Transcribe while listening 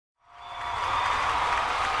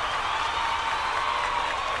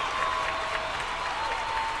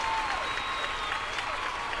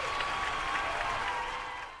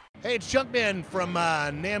Hey, it's Junkman from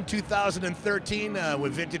NAMM 2013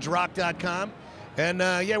 with VintageRock.com. And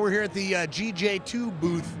yeah, we're here at the GJ2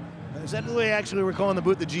 booth. Is that the way actually we're calling the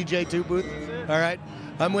booth, the GJ2 booth? That's it. All right.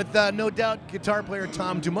 I'm with No Doubt guitar player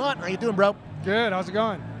Tom Dumont. How you doing, bro? Good. How's it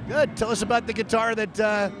going? Good. Tell us about the guitar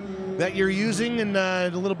that you're using and a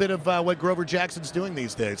little bit of what Grover Jackson's doing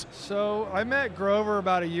these days. So I met Grover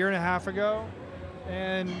about 1.5 years ago,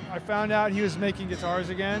 and I found out he was making guitars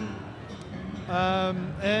again.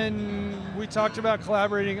 And we talked about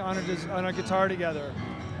collaborating on a guitar together,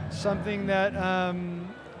 something that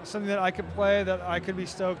I could play, that I could be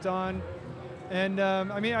stoked on. And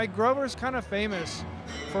I mean, Grover's kind of famous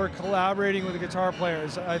for collaborating with the guitar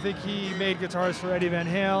players. I think he made guitars for Eddie Van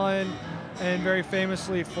Halen and very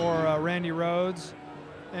famously for Randy Rhoads.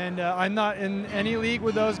 And I'm not in any league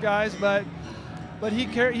with those guys, but he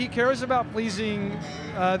cares about pleasing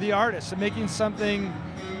the artist and making something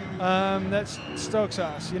that stokes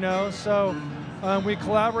us, you know. So we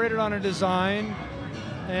collaborated on a design,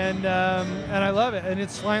 and I love it. And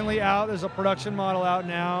it's finally out. There's a production model out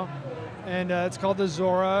now, and it's called the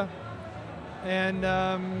Zora. And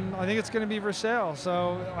I think it's going to be for sale.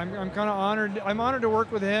 So I'm kind of honored. I'm honored to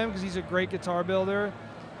work with him because he's a great guitar builder.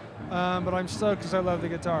 But I'm stoked because I love the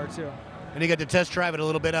guitar too. And you got to test drive it a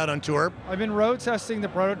little bit out on tour. I've been road testing the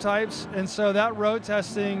prototypes, and so that road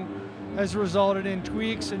testing has resulted in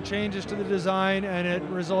tweaks and changes to the design, and it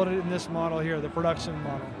resulted in this model here, the production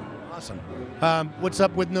model. Awesome. What's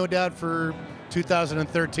up with No Doubt for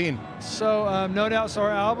 2013? So No Doubt, so our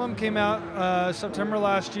album came out September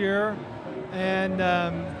last year, and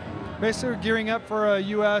basically we're gearing up for a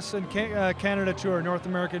US and Canada tour, North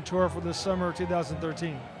American tour for the summer of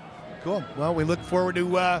 2013. Cool. Well, we look forward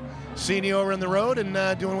to seeing you over on the road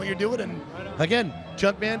and doing what you're doing. And again,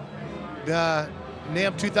 Junkman,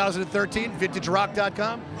 NAMM 2013,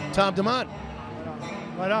 VintageRock.com, Tom Dumont.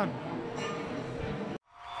 Right on.